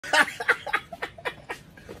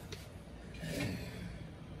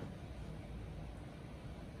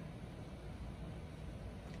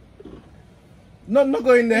None not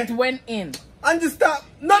going there. It went in. And just stop.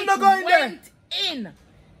 None not going there. It went in.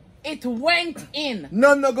 It went in.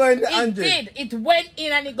 None not going there, It Andrew. did. It went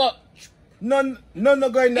in and it got... None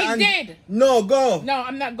not going there. It did. No, go. No,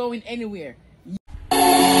 I'm not going anywhere.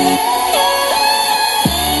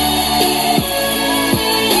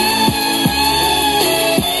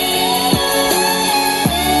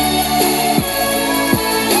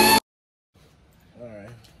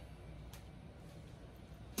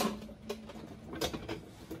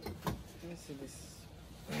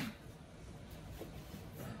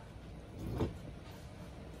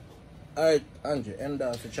 Alright, Andrew, end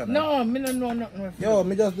the channel. No, me don't know nothing. Yo,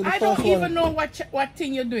 me just do the I first don't even one. know what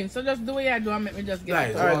thing you're doing. So just do what I do and make me just get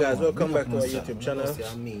it. Alright guys, welcome back to our YouTube channel.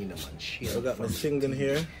 We got my singing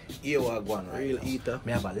here. Here we go, Real eater.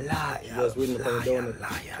 Me have a liar, Just win the donut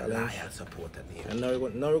liar supporter name. And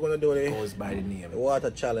now we're gonna do Goes by the name. the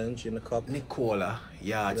water challenge in the cup. Nicola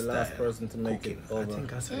yard The style. last person to make cooking. it over. I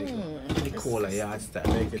think I said it. Nicola yard style.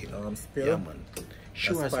 Make it cooking. spill. Yeah, man.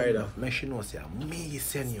 Sure, spider. Make she know say me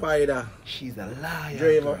send you. Spider. She's a liar.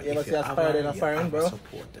 Dre, you girl. ever If see a have spider her, in a you fire, have bro?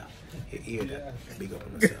 Supporter. You hear that? Big up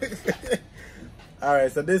on yourself.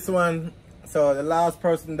 Alright, so this one, so the last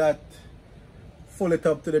person that full it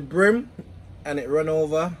up to the brim and it run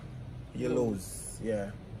over, you lose.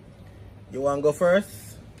 Yeah. You wanna go first?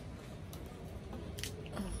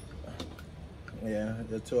 Yeah,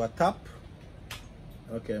 the two are top.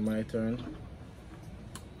 Okay, my turn.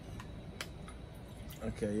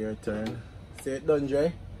 Okay, your turn. See it done,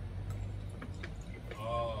 Dre?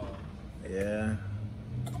 Oh. Yeah.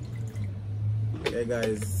 Okay,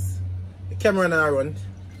 guys. The camera now run.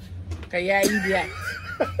 Okay, yeah, idiot.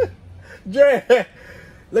 Dre,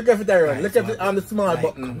 look at it there, run. Right, Look at so it on the small like,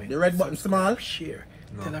 button. comment, The red button small. Share.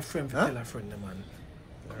 No. Tell a friend, Huh? tell a friend, man.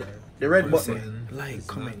 The red One button. second. Like, It's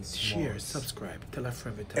comment, not share, small. subscribe. Tell a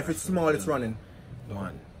friend. Tell If a it's friend. small, it's running.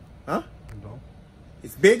 One. Huh? No.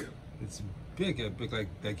 It's big? It's big, big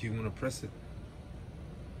like you wanna press it.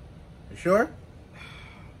 You sure?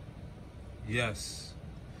 Yes.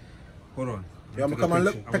 Hold on. You want me Take a come and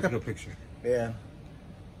look? picture. I'm Pick gonna up- take a picture. Yeah.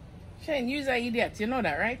 Shane, you're an idiot. You know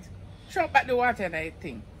that, right? Throw back the water and that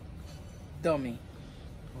thing. Dummy.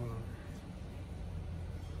 Hold on.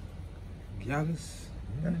 Gallus.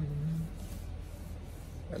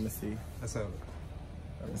 Let me see. That's how.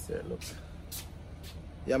 Let me see it look.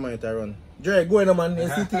 Yeah, man, it a run. Dre, go in, man. You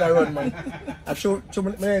see it a run, man. I show me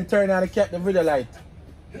turn on the video light.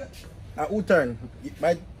 Who turn?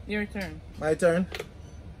 Your turn. My turn.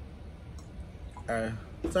 Alright.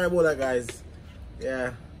 Sorry about that, guys.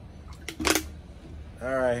 Yeah.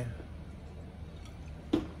 Alright.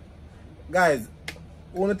 Guys,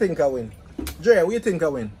 who do you think I win? Dre, who you think I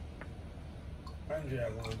win? Andrea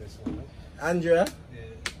won this one. Right? Andrea? Yeah.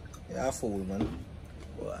 Yeah, a fool, man.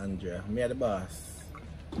 Well, Andrea, me are the boss.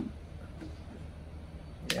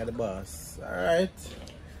 Me are the boss. Alright.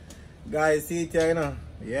 Guys, see it here, you know?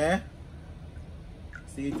 Yeah?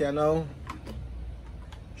 See it here now?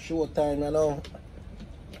 Show time, you know?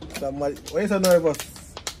 Somebody, why you so nervous?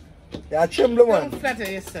 You're a trembling, man. Don't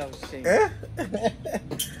flatter yourself, Shane. Eh?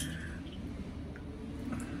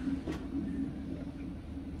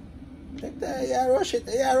 Take that, yeah, rush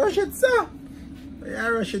it, sir. Yeah,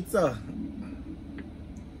 rush it, sir.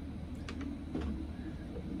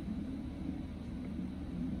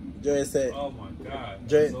 Joy say, Oh my God.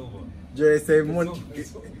 Jay- It's over. Joy say, It's money. over.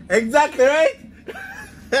 It's over. Exactly, right?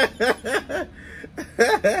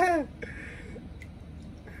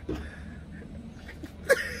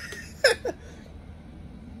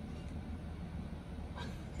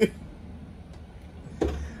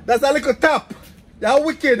 That's a little tap. You're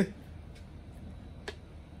wicked.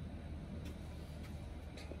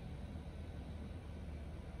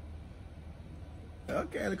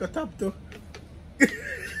 Okay, a little tap too.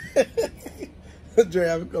 Dre,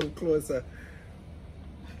 have come closer.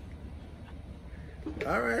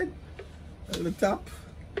 Alright. A little tap.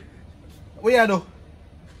 What you do?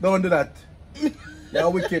 Don't do that. You're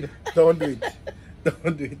wicked. Don't do it.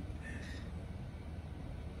 Don't do it.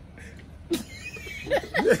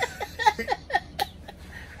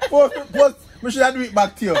 What? We should have do it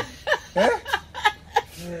back to you. Eh?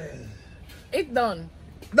 It done.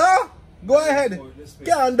 No? Go ahead. Oh, this face.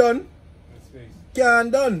 Can't done. This face.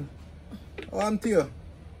 Can't done. Oh, I'm to you.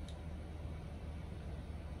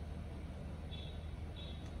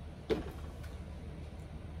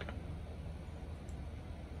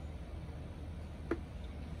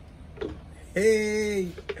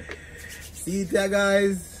 Hey. See it here,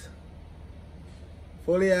 guys.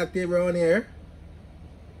 Fully active around here.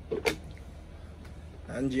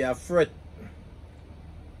 And you have fruit.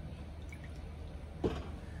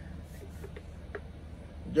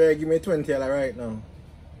 Jerry, give me 20 right now.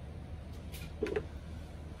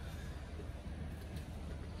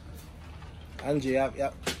 Angie,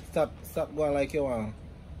 stop going like you want.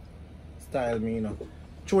 Style me, you know.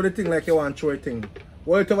 Throw the thing like you want, throw the thing.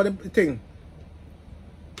 Hold it over the thing.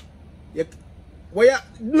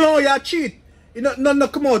 No, you cheat. You know, no,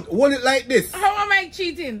 come out. Hold it like this. How am I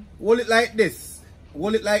cheating? Hold it like this.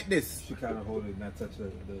 Hold it like this. You kind of hold it, not touch the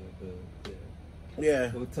yeah.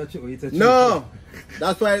 Don't touch it or you touch it. No.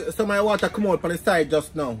 That's why some of the water come out on the side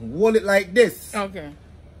just now. Hold it like this. Okay.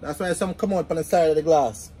 That's why some come out on the side of the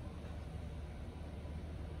glass.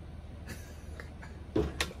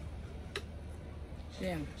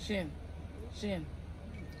 Shin.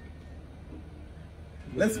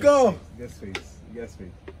 Let's go. Yes, face. Yes,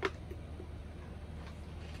 face.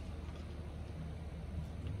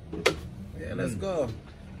 Yeah, let's go.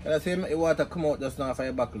 Let's see the water come out just now for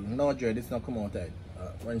your buckle. No, Jerry, this not come out tight.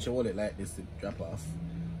 When she hold it like this, it drop off.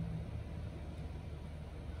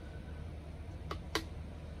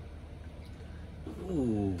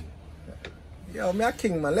 Ooh. Yo, me a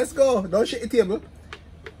king, man. Let's go. Don't shake the table.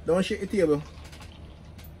 Don't shake the table.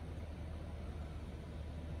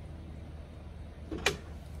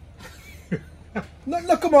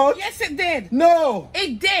 No, come on. Yes, it did. No.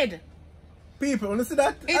 It did. People, wanna see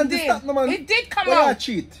that? It did. Stop, no, man. It did come Why out.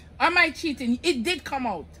 Cheat. Am I cheating? It did come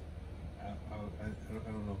out. I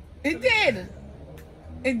don't know. It did.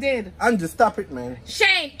 It did. Angie, stop it, man.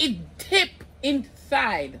 Shane, it dipped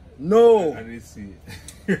inside. No. I didn't see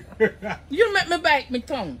it. You make me bite my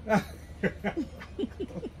tongue.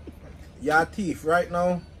 Your teeth right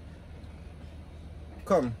now.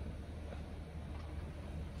 Come.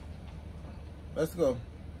 Let's go.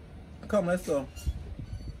 Come, let's go.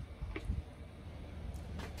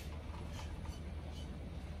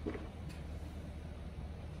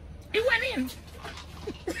 It went in.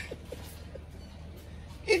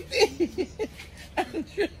 It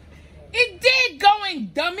did. It did go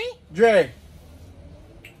in, dummy. Dre.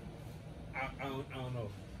 I don't know.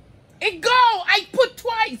 It go. I put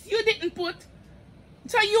twice. You didn't put.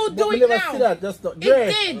 So you But do we it never now. see that. Just Dre.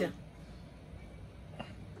 It did.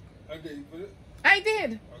 Okay, you put it? I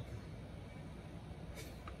did.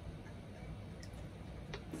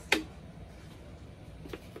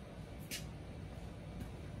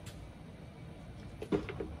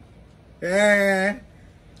 Yeah.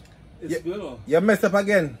 It's good off. You mess up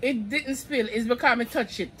again. It didn't spill. It's because I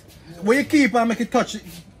touch it. When you keep and make it touch it,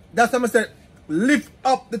 that's what I said. Lift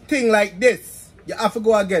up the thing like this. You have to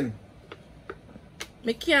go again.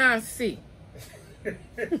 Me can't see.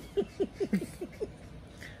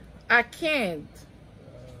 I can't.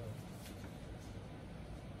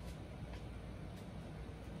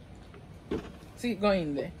 See it go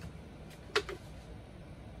in there.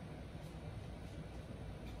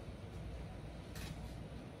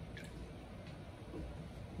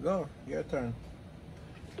 Go. Your turn.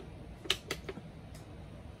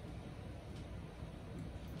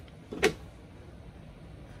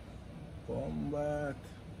 Combat.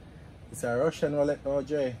 It's a Russian wallet,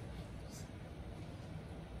 OJ.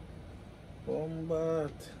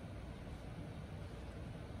 Combat.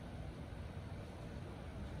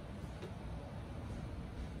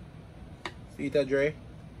 See it, Dre?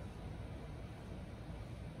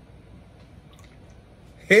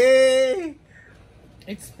 Hey!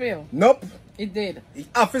 It spilled. Nope. It did. The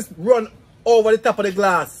office run over the top of the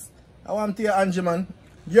glass. I want to hear Angie, man.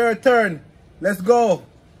 Your turn. Let's go.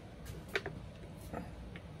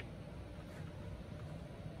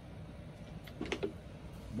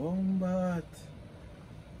 Bombat.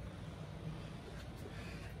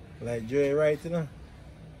 Like Joey right, you know.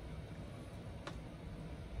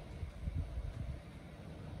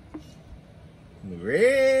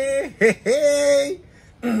 Ray, hey,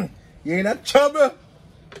 you in a trouble.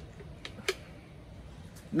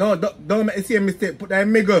 No, don't make the same mistake. Put that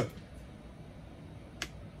in miggle.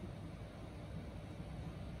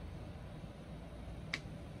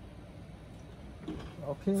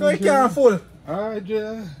 Okay. So you can't fool. Alright,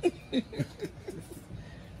 yeah. Okay.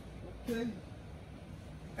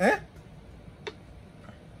 Eh?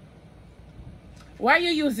 Why are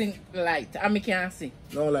you using light? I can't see.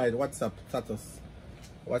 No lie, WhatsApp status.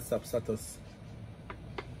 WhatsApp status.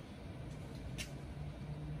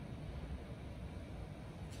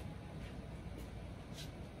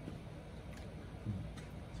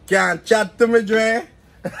 Can't chat to me, Dre.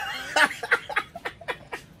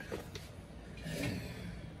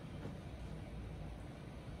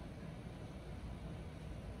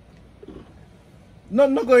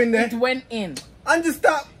 None no go in there. It went in. Angie,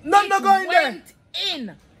 stop. None no go in there. It went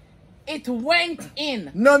in. It went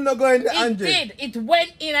in. None no go in there, It Angie. did. It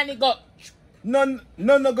went in and it got... None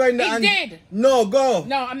no go in there, It Angie. did. No, go.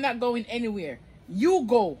 No, I'm not going anywhere. You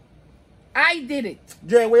go. I did it.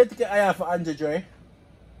 Dre, where you take your eye off for Angie, Dre?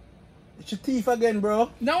 It's your teeth again, bro.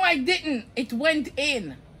 No, I didn't. It went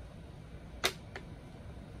in.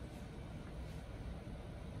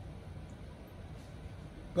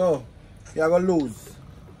 Go. You're gonna lose.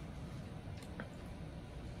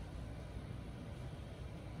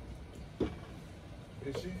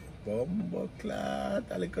 Is she? Bumbo clat,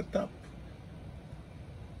 a little top.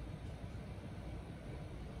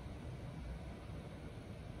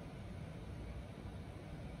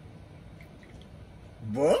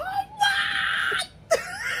 Bomba!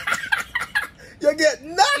 You get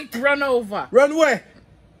knocked! It run over. Run away!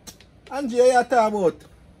 Angie, what you talking about?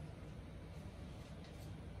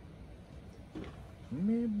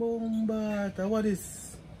 Me bomba, what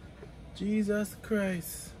is Jesus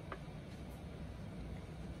Christ?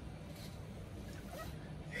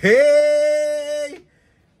 Hey!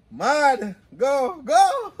 Mad! Go!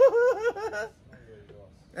 Go!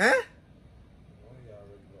 Eh?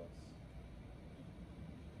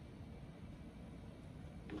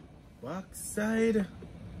 Backside.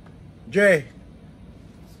 Dre.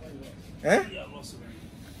 Eh?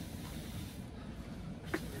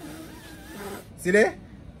 See there?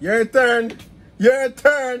 Your turn. Your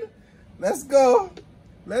turn. Let's go.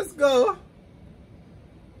 Let's go.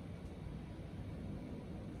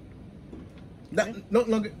 No.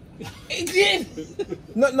 It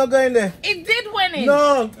did. No go in there. It did went in.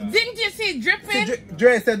 No. Didn't you see it dripping? See,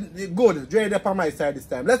 Dre said good. Dre up on my side this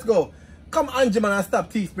time. Let's go. Come Angie, man, and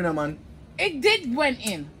stop teeth spinner, man. It did went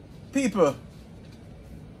in. People.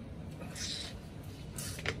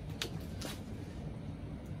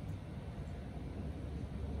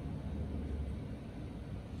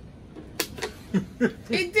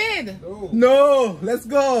 It did. No, let's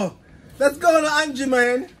go. Let's go now, Angie,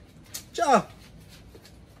 man. Ciao.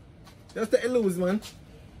 Just take a lose, man.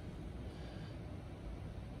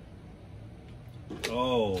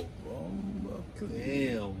 Oh.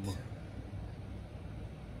 Damn.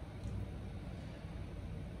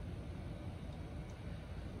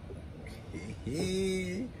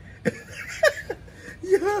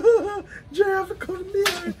 Yo, Dre, have to come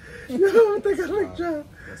there. Yo, I think I make job.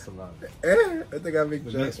 That's a lot. I think I make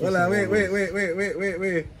The job. next Hold person on,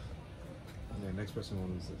 wait. Yeah, next person will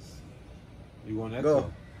lose this. You want that?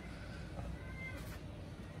 Go.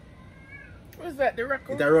 What's that? The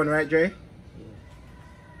record? Is that run right, Dre?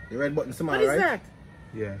 The red button somewhere, What is right? that?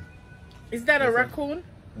 Yeah. Is that a What's that? raccoon?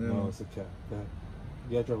 No, it's a cat.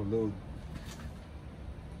 You have to have a little.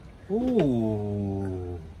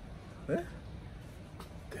 Ooh. Huh?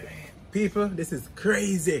 People, this is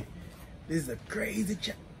crazy. This is a crazy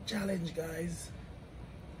challenge, guys.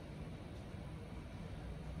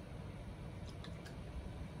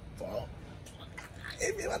 Wow.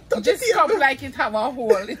 If you ever touch Just a come table, like it have a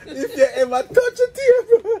hole. if you ever touch a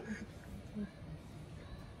table.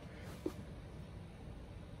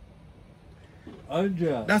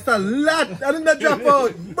 Andrea. That's a lot. I didn't drop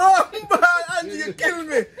out. Bomba! Angie, you kill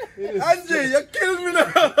me. Angie, you kill me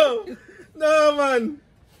now. No, man.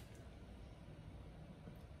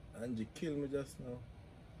 Angie killed me just now.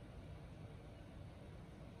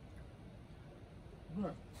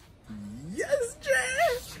 Yes,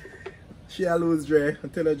 Dre. She'll lose, Dre. I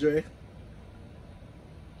tell her, Dre.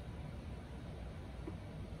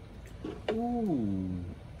 Ooh.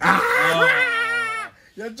 Ah!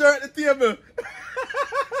 You jerked the table.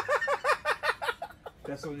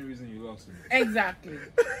 That's the only reason you lost me. Exactly.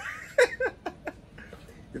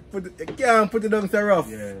 You can't put it down so rough.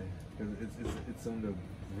 Yeah, because it's on the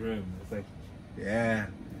rim. It's like, Yeah.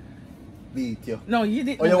 Beat you. No, you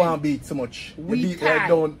didn't Oh, you win. want to beat so much? You We beat right tied.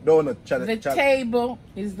 down the The challenge. table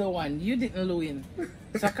is the one. You didn't win.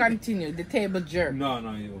 So continue. The table jerk. no,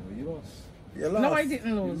 you lost. You lost. No, I didn't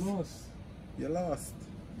You lose. lost. You lost.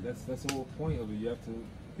 That's the whole point of it. You have to.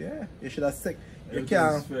 Yeah. You should have sick. You everything's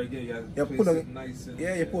can't. fair again. You have You to put place on. it nice and.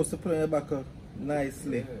 Yeah, you're supposed to put on your back up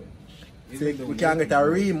nicely. Yeah. So Even we the can get a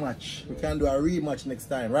working rematch. We can do a rematch next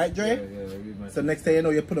time, right, Dre? Yeah, rematch. So next time you know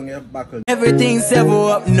you put on your buckle. Everything's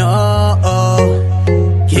ever up now.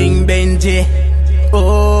 King Benji.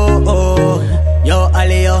 Oh. Yo,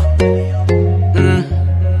 Aleo.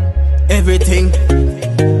 Everything.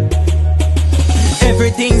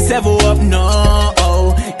 Everything's ever up now.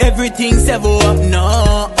 Everything's ever up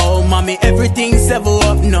now. Mommy, everything's ever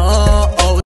up now.